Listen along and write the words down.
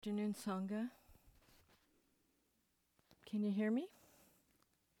Afternoon, Sangha. Can you hear me?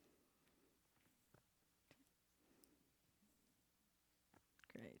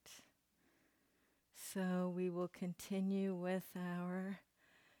 Great. So we will continue with our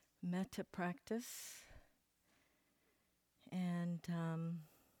metta practice. And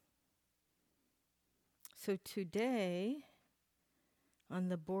so today, on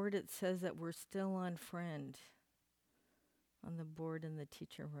the board it says that we're still on friend, on the board in the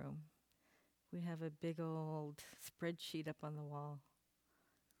teacher room. We have a big old spreadsheet up on the wall.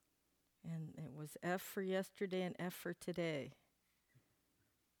 And it was F for yesterday and F for today.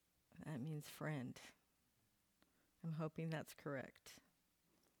 That means friend. I'm hoping that's correct.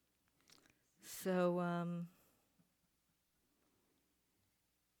 So,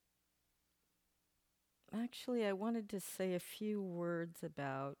 actually, I wanted to say a few words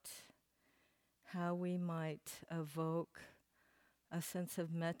about how we might evoke a sense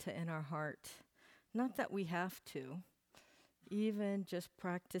of metta in our heart. Not that we have to, even just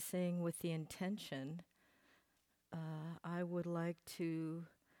practicing with the intention. I would like to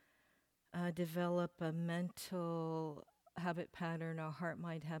develop a mental habit pattern, a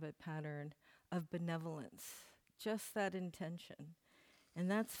heart-mind habit pattern of benevolence. Just that intention. And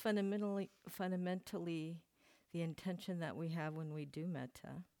that's fundamentally the intention that we have when we do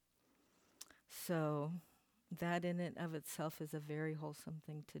metta. So that in and of itself is a very wholesome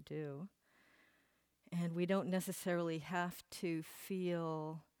thing to do. And we don't necessarily have to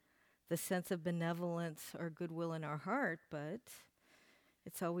feel the sense of benevolence or goodwill in our heart, but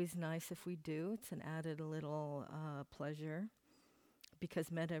it's always nice if we do. It's an added little pleasure because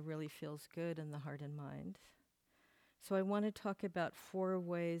metta really feels good in the heart and mind. So I want to talk about 4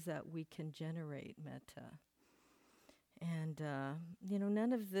 ways that we can generate metta. And,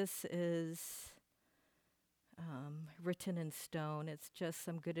 none of this is written in stone. It's just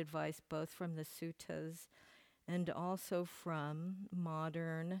some good advice, both from the suttas and also from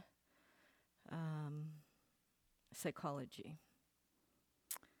modern psychology.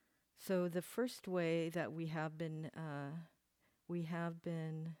 So the first way that we have been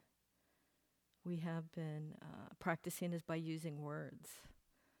practicing is by using words.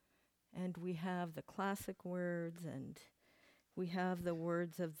 And we have the classic words, and we have the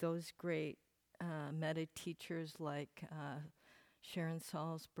words of those great metta teachers like Sharon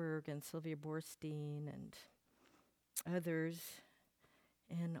Salzberg and Sylvia Boorstein and others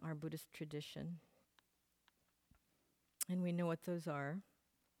in our Buddhist tradition. And we know what those are.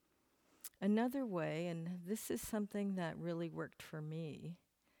 Another way, and this is something that really worked for me,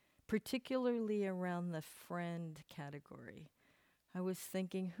 particularly around the friend category. I was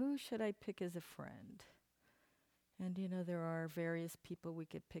thinking, who should I pick as a friend? And there are various people we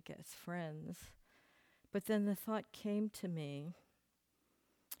could pick as friends. But then the thought came to me,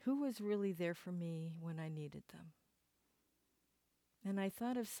 who was really there for me when I needed them? And I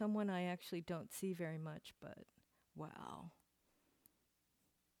thought of someone I actually don't see very much, but wow.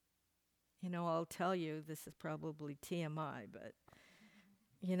 I'll tell you, this is probably TMI, but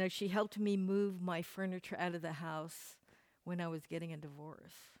she helped me move my furniture out of the house when I was getting a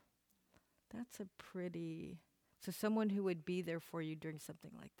divorce. That's so someone who would be there for you during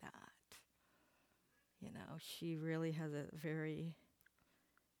something like that. She really has a very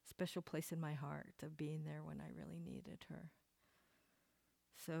special place in my heart of being there when I really needed her.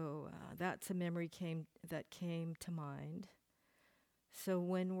 So that's a memory that came to mind. So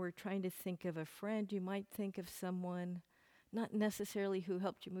when we're trying to think of a friend, you might think of someone not necessarily who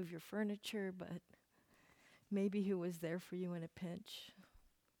helped you move your furniture, but maybe who was there for you in a pinch.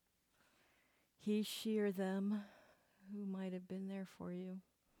 He, she, or them who might have been there for you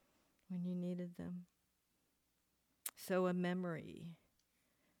when you needed them. So a memory,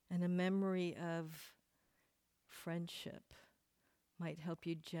 and a memory of friendship might help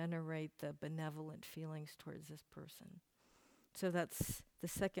you generate the benevolent feelings towards this person. So that's the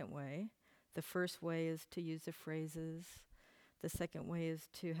second way. The first way is to use the phrases. The second way is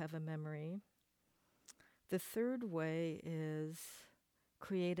to have a memory. The third way is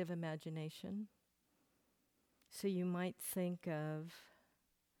creative imagination. So you might think of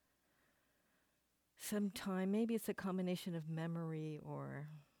sometime, maybe it's a combination of memory or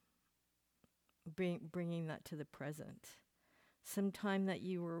bringing that to the present. Sometime that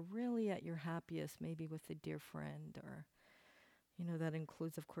you were really at your happiest, maybe with a dear friend, or that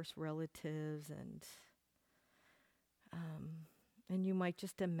includes, of course, relatives, and you might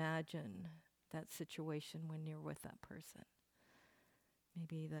just imagine that situation when you're with that person.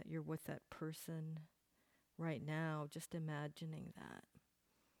 Maybe that you're with that person right now, just imagining that.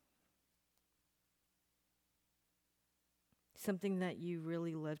 something that you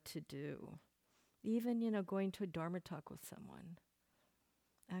really love to do. Even, going to a Dharma talk with someone.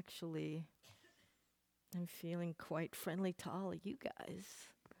 Actually, I'm feeling quite friendly to all of you guys.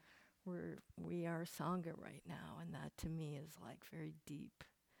 We are Sangha right now, and that to me is like very deep,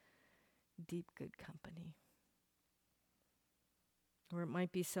 deep good company. Or it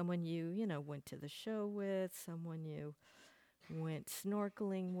might be someone you went to the show with, someone you went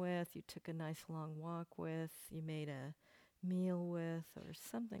snorkeling with, you took a nice long walk with, you made a meal with, or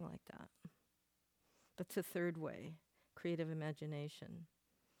something like that. That's the third way, creative imagination.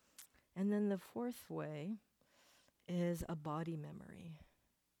 And then the fourth way is a body memory.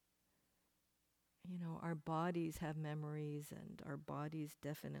 Our bodies have memories, and our bodies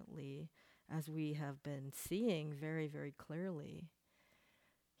definitely, as we have been seeing very, very clearly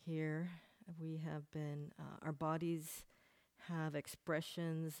here, our bodies have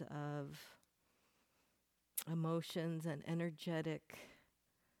expressions of emotions and energetic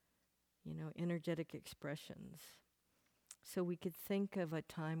expressions. So we could think of a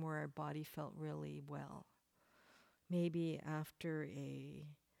time where our body felt really well. Maybe after a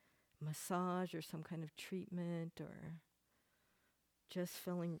massage or some kind of treatment, or just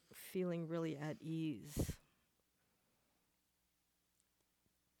feeling really at ease.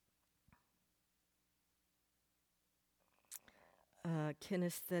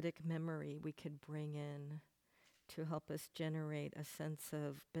 Kinesthetic memory we could bring in to help us generate a sense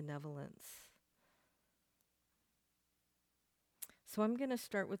of benevolence. So I'm going to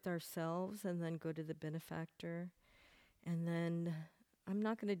start with ourselves and then go to the benefactor. And then I'm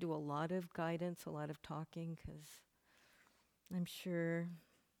not going to do a lot of guidance, a lot of talking, because I'm sure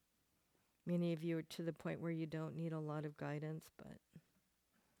many of you are to the point where you don't need a lot of guidance, but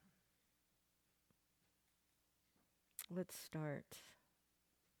let's start.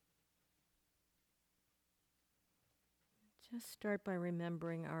 Just start by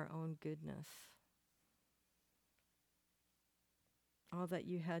remembering our own goodness. All that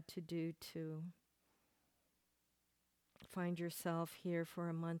you had to do to find yourself here for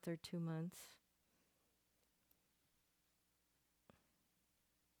a month or 2 months.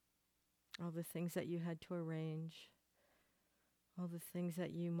 All the things that you had to arrange. All the things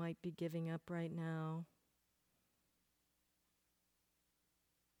that you might be giving up right now.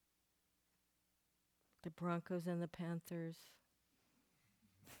 The Broncos and the Panthers.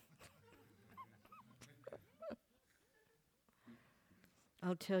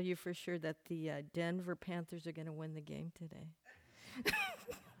 I'll tell you for sure that the Denver Panthers are going to win the game today.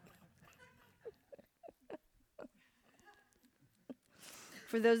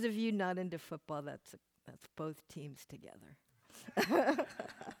 For those of you not into football, that's both teams together.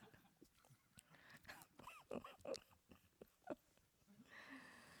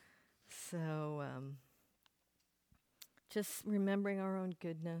 So just remembering our own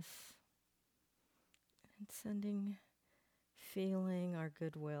goodness and feeling our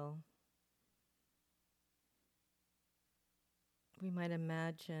goodwill. We might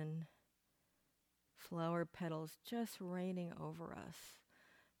imagine flower petals just raining over us,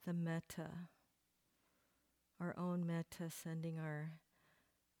 the metta, our own metta,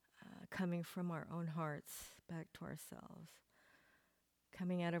 coming from our own hearts back to ourselves,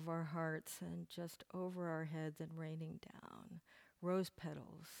 coming out of our hearts and just over our heads and raining down, rose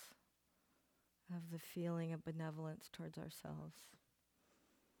petals of the feeling of benevolence towards ourselves.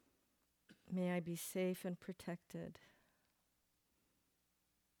 May I be safe and protected.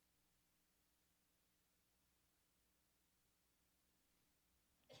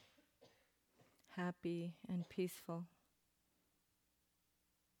 Happy and peaceful.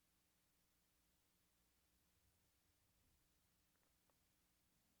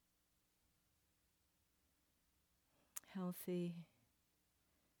 Healthy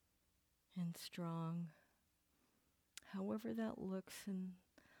and strong, however that looks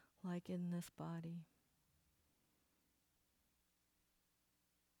like in this body.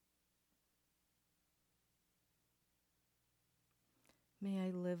 May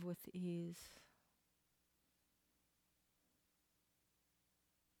I live with ease.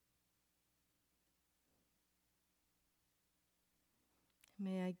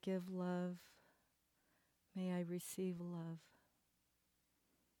 May I give love. May I receive love.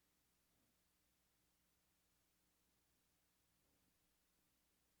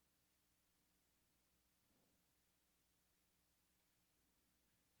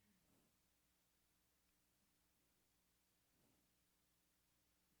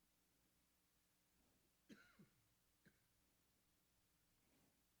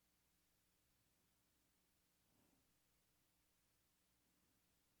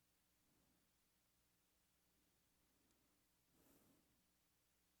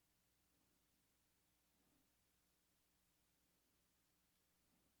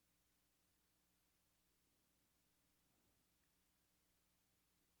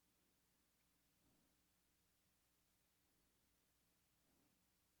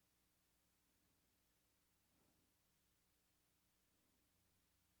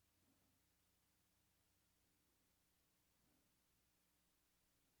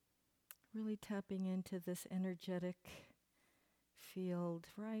 Really tapping into this energetic field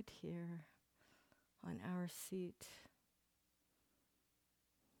right here on our seat.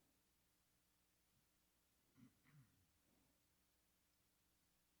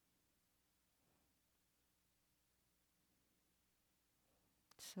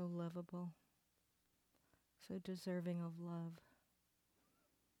 So lovable, so deserving of love.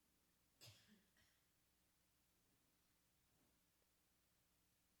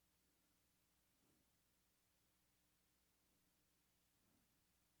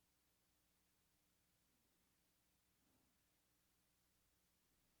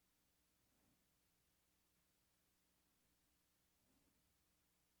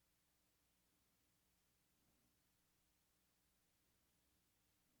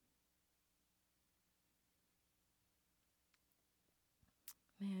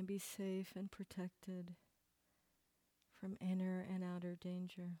 May I be safe and protected from inner and outer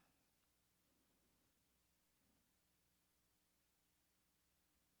danger.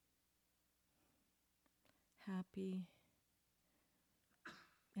 Happy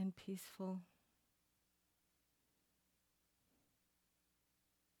and peaceful.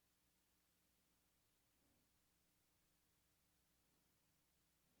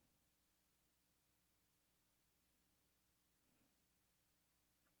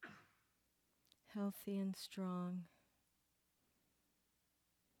 Healthy and strong.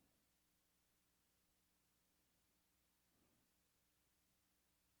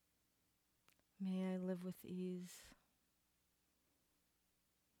 May I live with ease.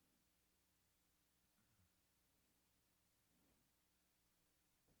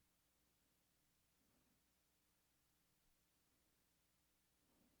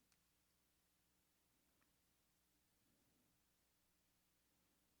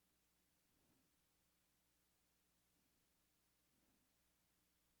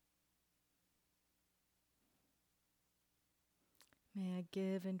 May I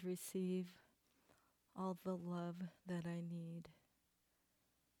give and receive all the love that I need.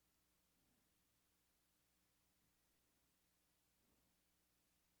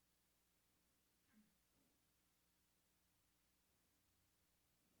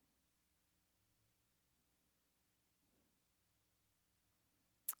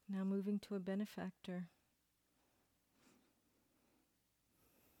 Now moving to a benefactor.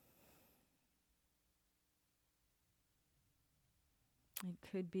 It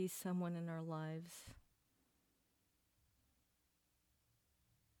could be someone in our lives,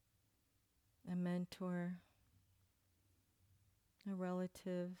 a mentor, a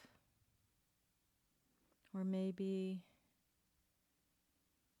relative, or maybe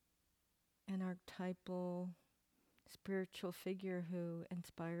an archetypal spiritual figure who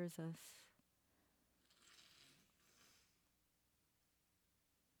inspires us.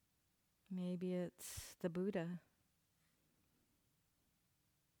 Maybe it's the Buddha.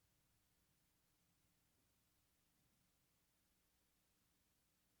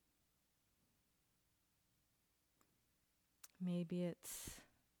 Maybe it's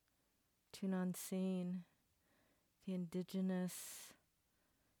Tunanseen, the indigenous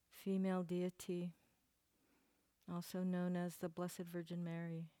female deity, also known as the Blessed Virgin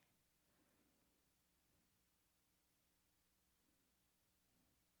Mary.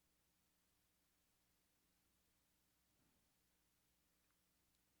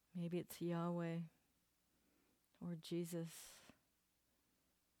 Maybe it's Yahweh or Jesus.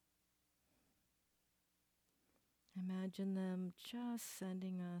 Imagine them just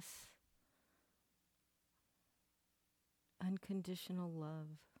sending us unconditional love.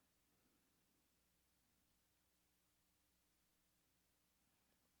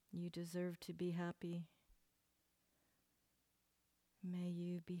 You deserve to be happy. May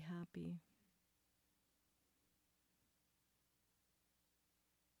you be happy.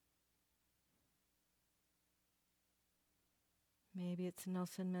 Maybe it's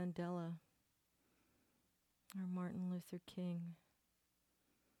Nelson Mandela or Martin Luther King.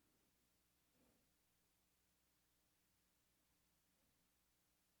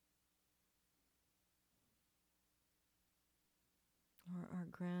 Or our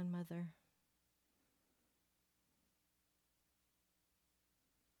grandmother.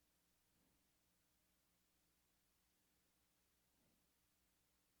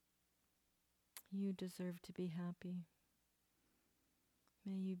 You deserve to be happy.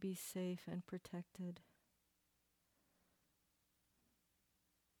 May you be safe and protected.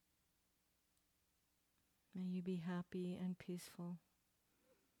 May you be happy and peaceful.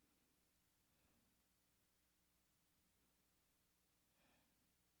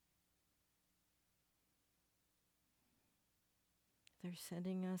 They're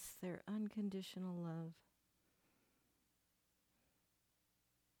sending us their unconditional love.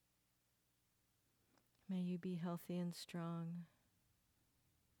 May you be healthy and strong.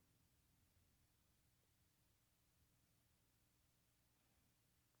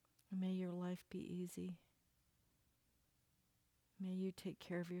 May your life be easy. May you take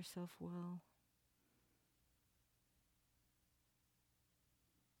care of yourself well.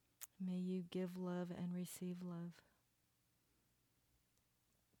 May you give love and receive love.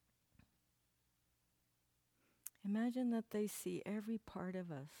 Imagine that they see every part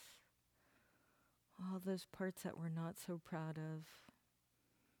of us, all those parts that we're not so proud of,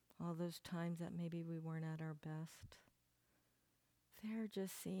 all those times that maybe we weren't at our best. They're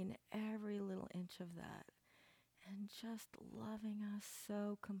just seeing every little inch of that and just loving us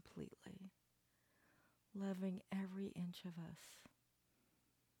so completely, loving every inch of us.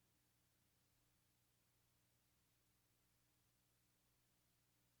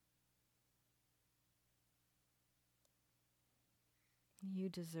 You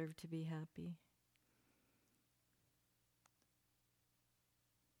deserve to be happy.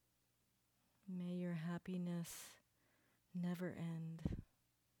 May your happiness never end.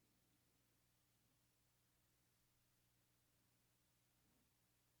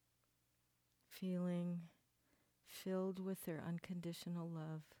 Feeling filled with their unconditional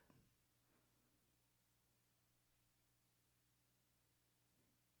love.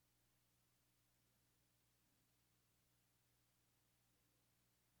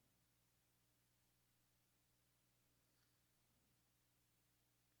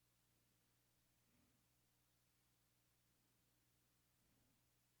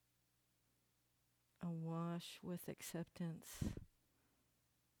 Awash with acceptance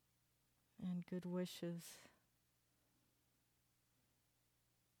and good wishes.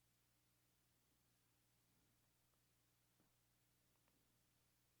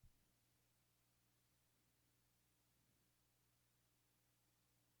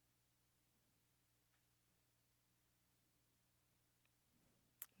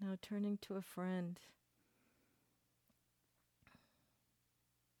 Now turning to a friend.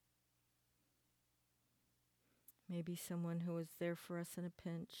 Maybe someone who was there for us in a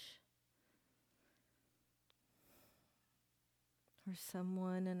pinch. Or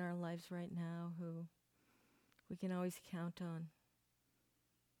someone in our lives right now who we can always count on.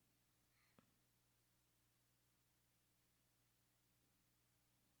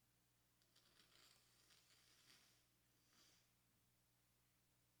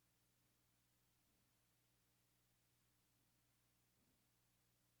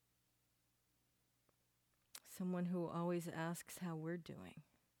 Someone who always asks how we're doing.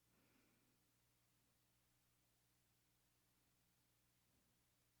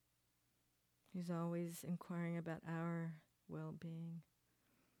 Who's always inquiring about our well-being.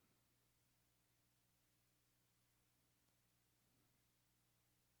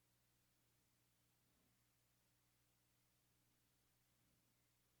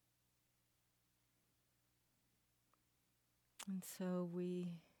 And so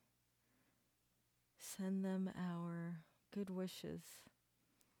we send them our good wishes.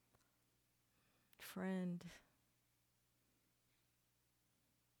 Friend,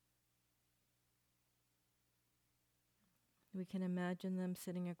 we can imagine them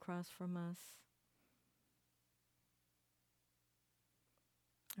sitting across from us.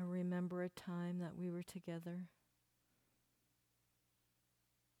 Or remember a time that we were together.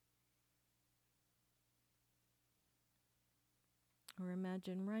 Or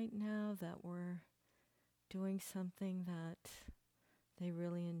imagine right now that we're doing something that they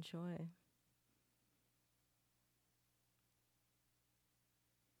really enjoy.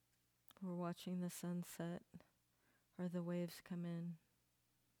 We're watching the sunset or the waves come in.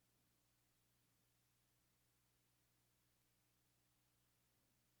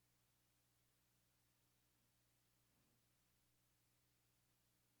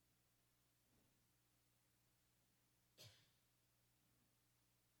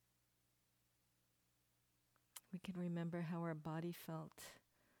 We can remember how our body felt,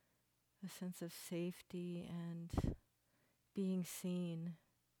 a sense of safety and being seen,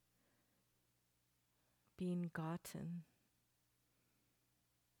 being gotten,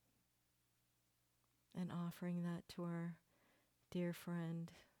 and offering that to our dear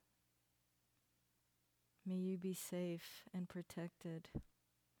friend. May you be safe and protected.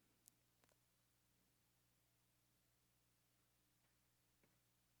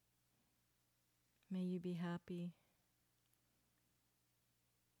 May you be happy.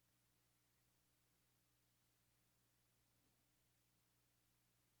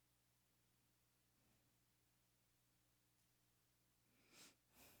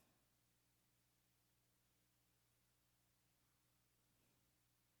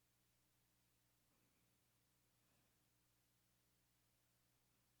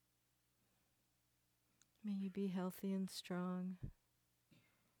 May you be healthy and strong.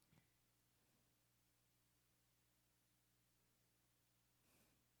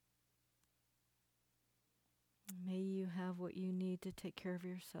 May you have what you need to take care of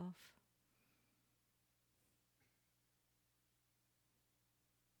yourself.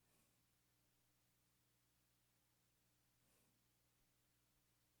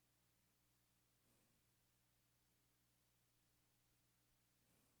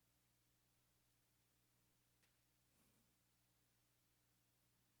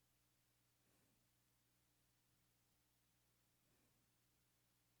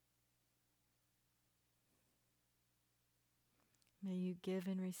 May you give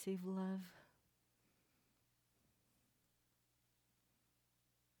and receive love.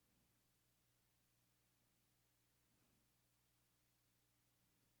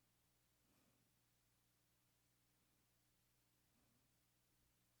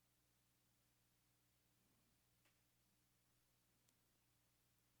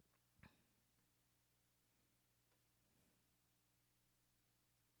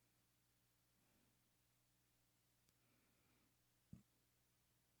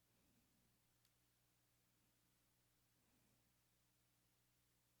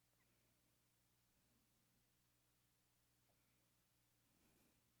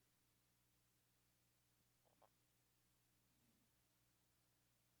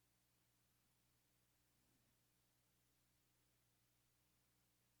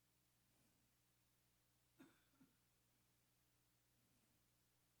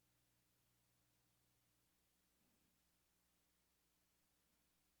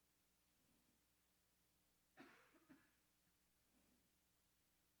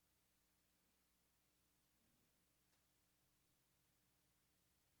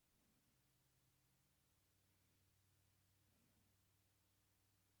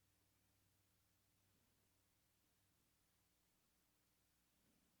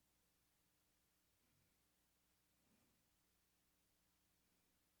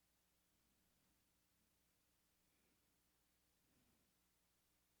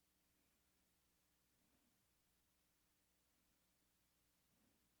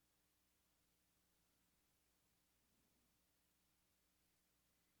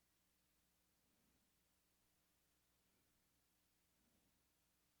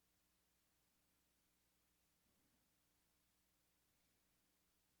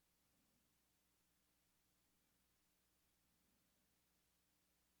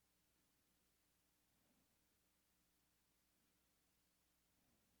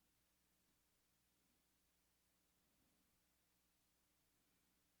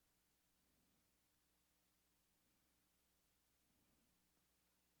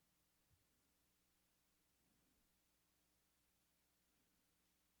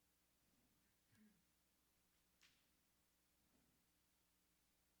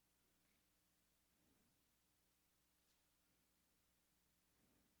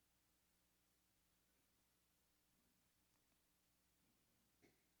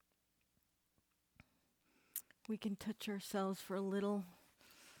 We can touch ourselves for a little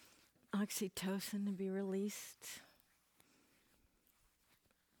oxytocin to be released.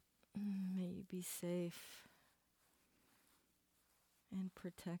 May you be safe and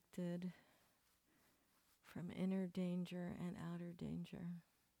protected from inner danger and outer danger.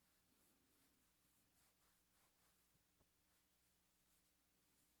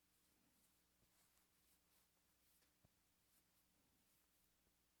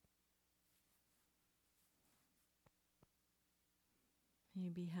 May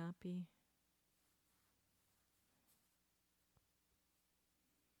you be happy.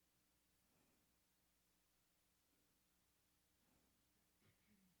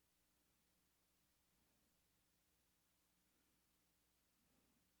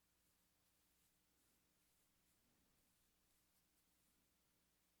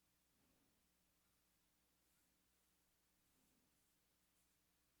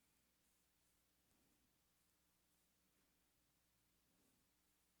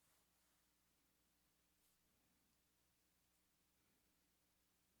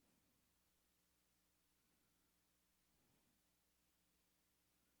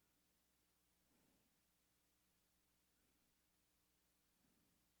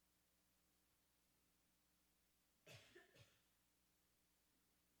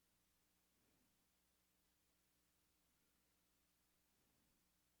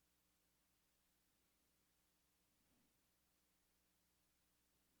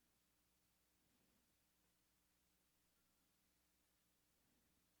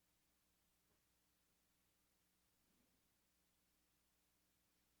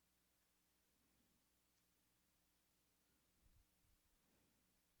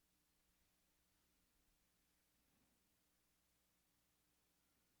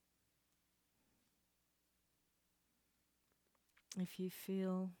 If you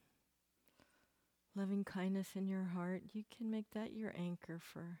feel loving kindness in your heart, you can make that your anchor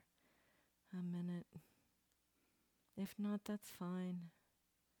for a minute. If not, that's fine.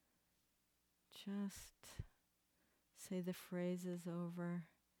 Just say the phrases over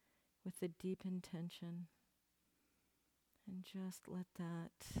with a deep intention and just let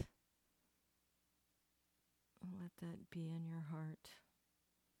that be in your heart.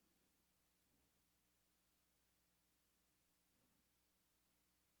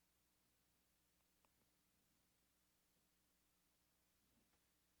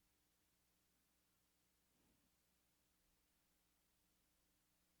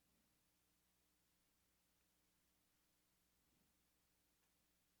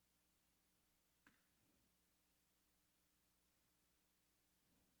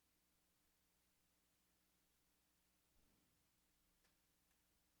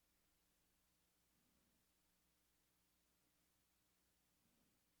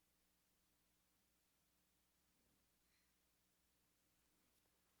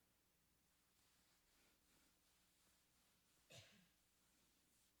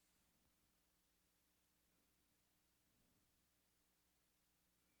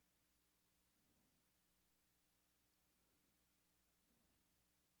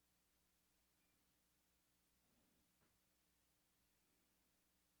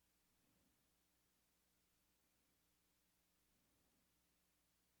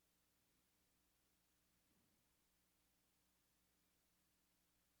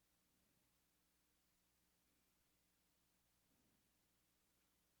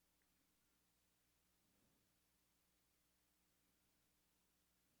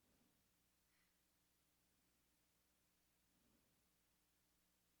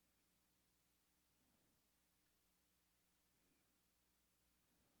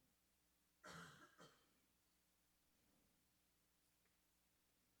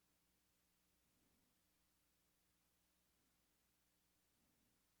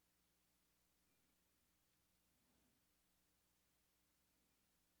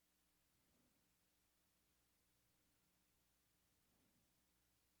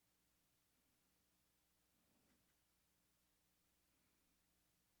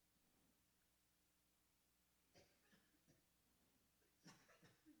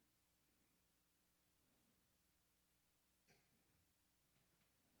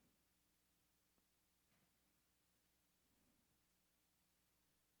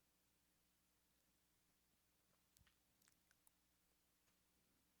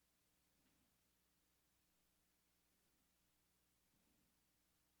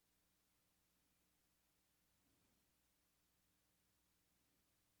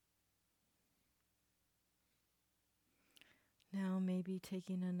 Now maybe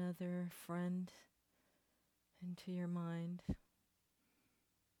taking another friend into your mind.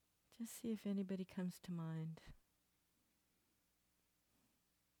 Just see if anybody comes to mind.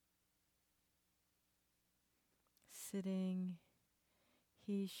 Sitting,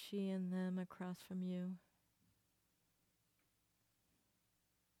 he, she, and them across from you.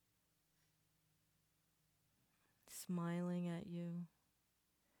 Smiling at you.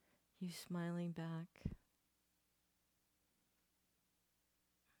 You smiling back.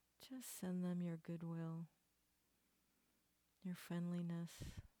 Just send them your goodwill, your friendliness,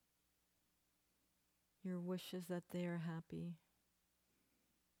 your wishes that they are happy.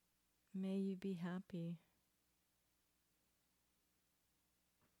 May you be happy.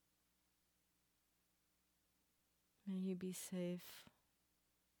 May you be safe.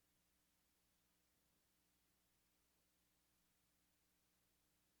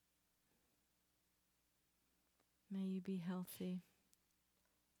 May you be healthy.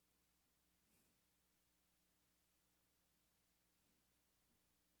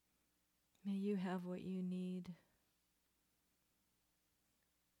 May you have what you need.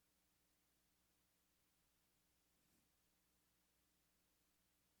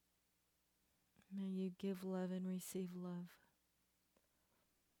 May you give love and receive love.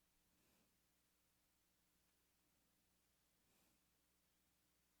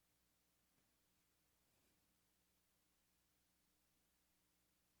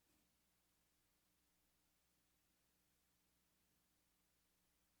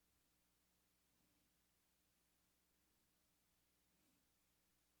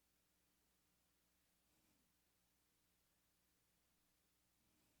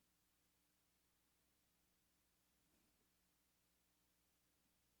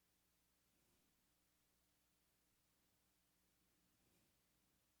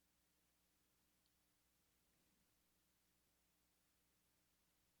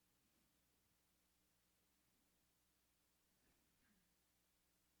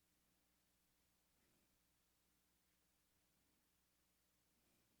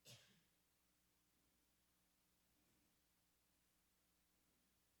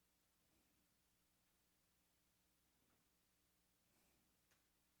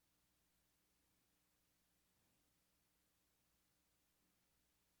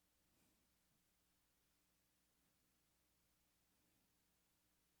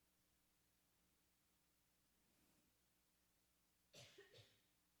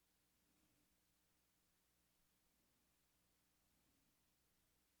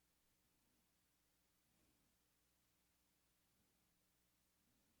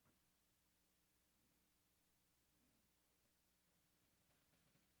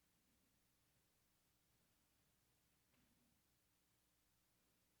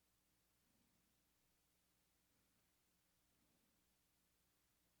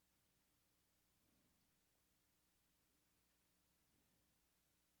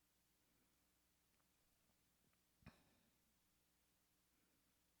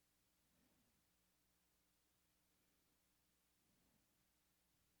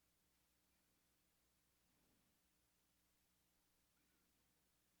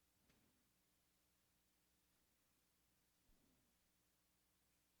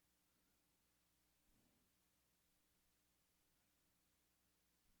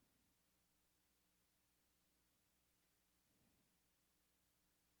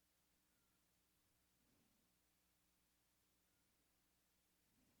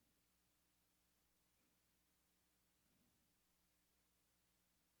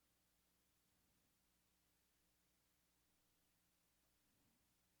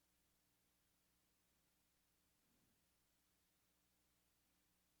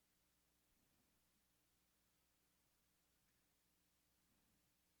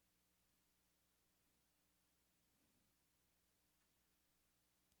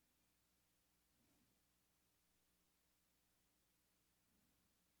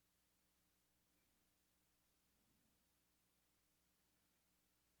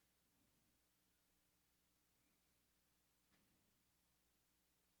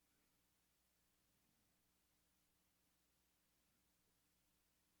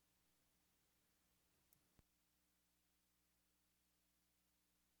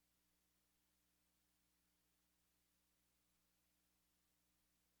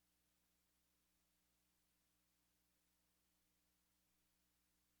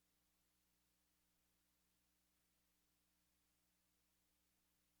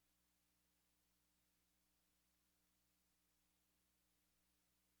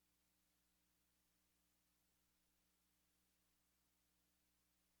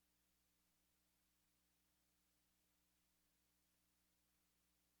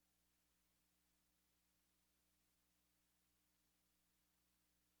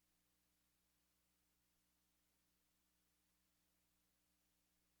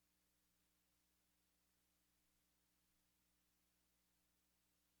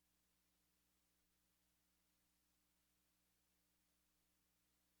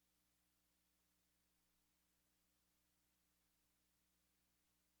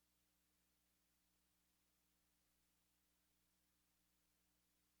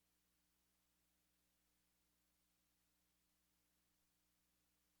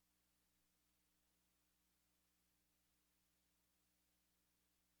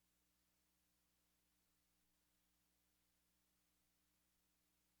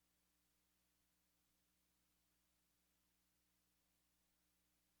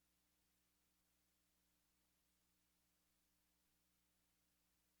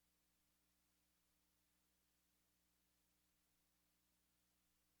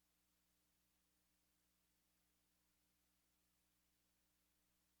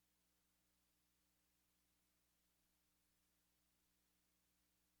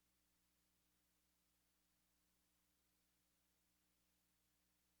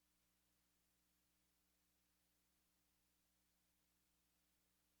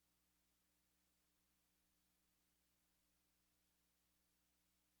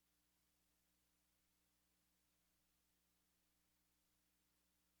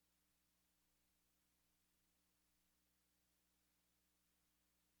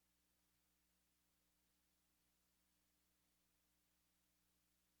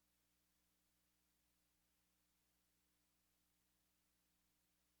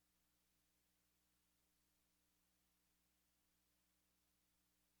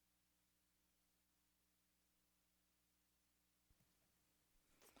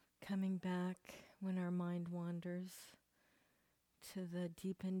 Coming back when our mind wanders to the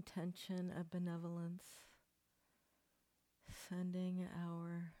deep intention of benevolence, sending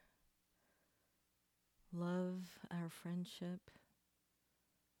our love, our friendship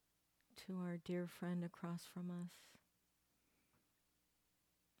to our dear friend across from us.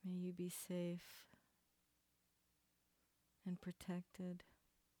 May you be safe and protected.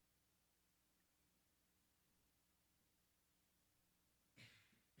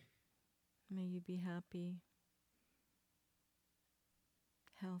 May you be happy,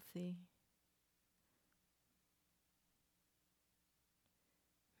 healthy.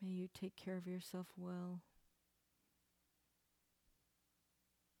 May you take care of yourself well.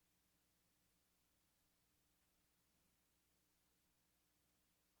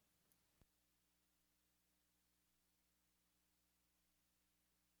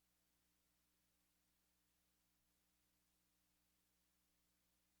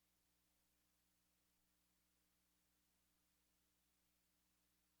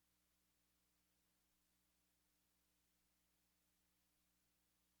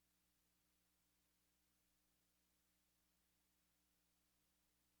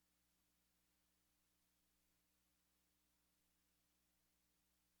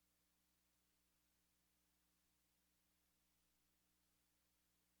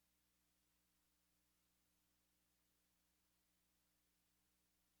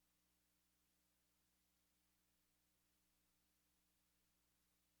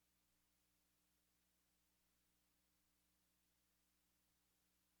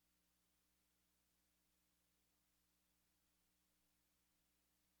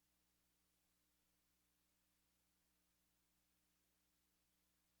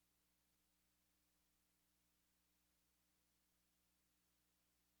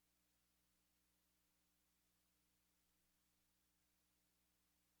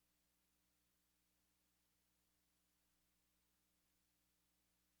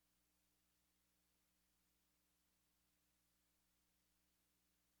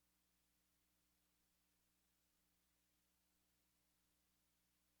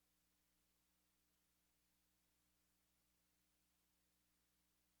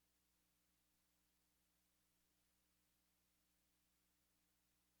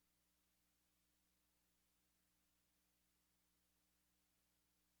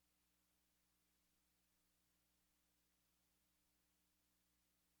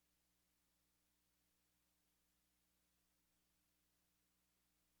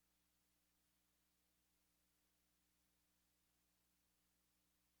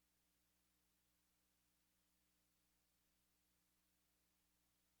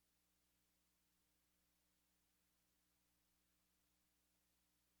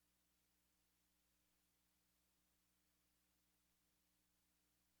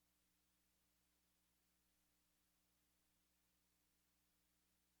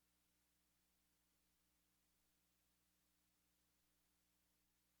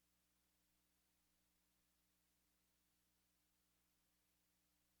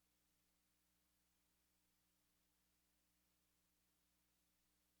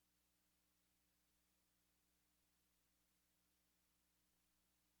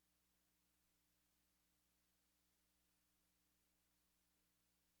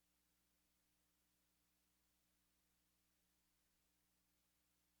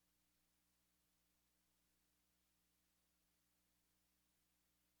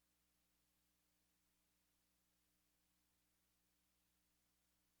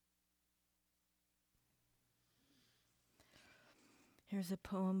 Here's a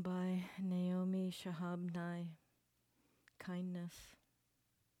poem by Naomi Shihab Nye, Kindness.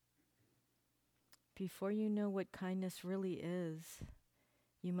 Before you know what kindness really is,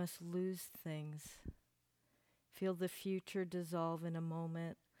 you must lose things. Feel the future dissolve in a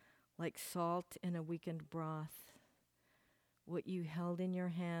moment like salt in a weakened broth. What you held in your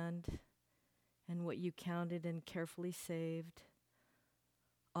hand and what you counted and carefully saved,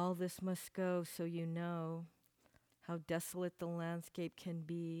 all this must go so you know how desolate the landscape can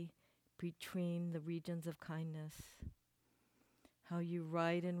be between the regions of kindness. How you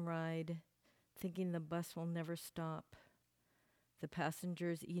ride and ride, thinking the bus will never stop. The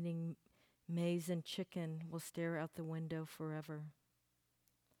passengers eating maize and chicken will stare out the window forever.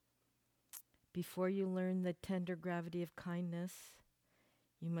 Before you learn the tender gravity of kindness,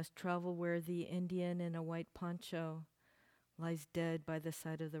 you must travel where the Indian in a white poncho lies dead by the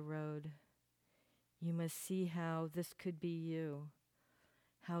side of the road. You must see how this could be you,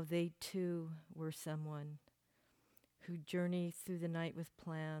 how they too were someone who journeyed through the night with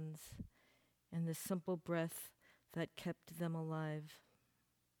plans and the simple breath that kept them alive.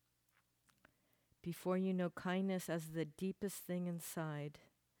 Before you know kindness as the deepest thing inside,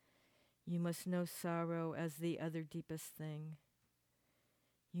 you must know sorrow as the other deepest thing.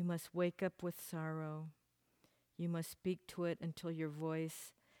 You must wake up with sorrow. You must speak to it until your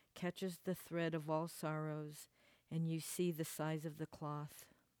voice catches the thread of all sorrows and you see the size of the cloth.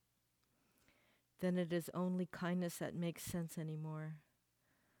 Then it is only kindness that makes sense anymore.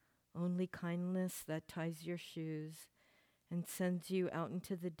 Only kindness that ties your shoes and sends you out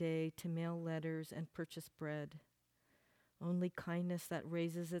into the day to mail letters and purchase bread. Only kindness that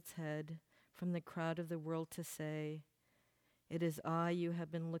raises its head from the crowd of the world to say, "It is I you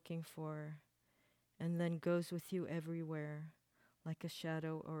have been looking for," and then goes with you everywhere, like a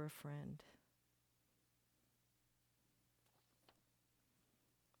shadow or a friend.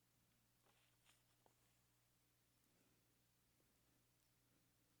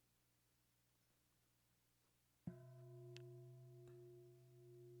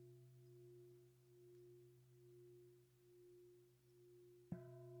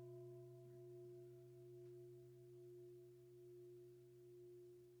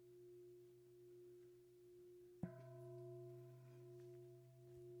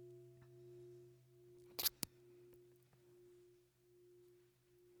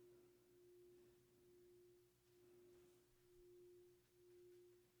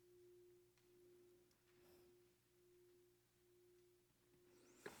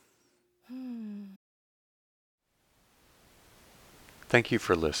 Thank you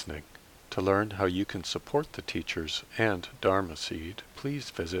for listening. To learn how you can support the teachers and Dharma Seed, please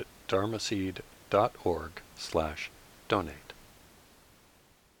visit dharmaseed.org/donate.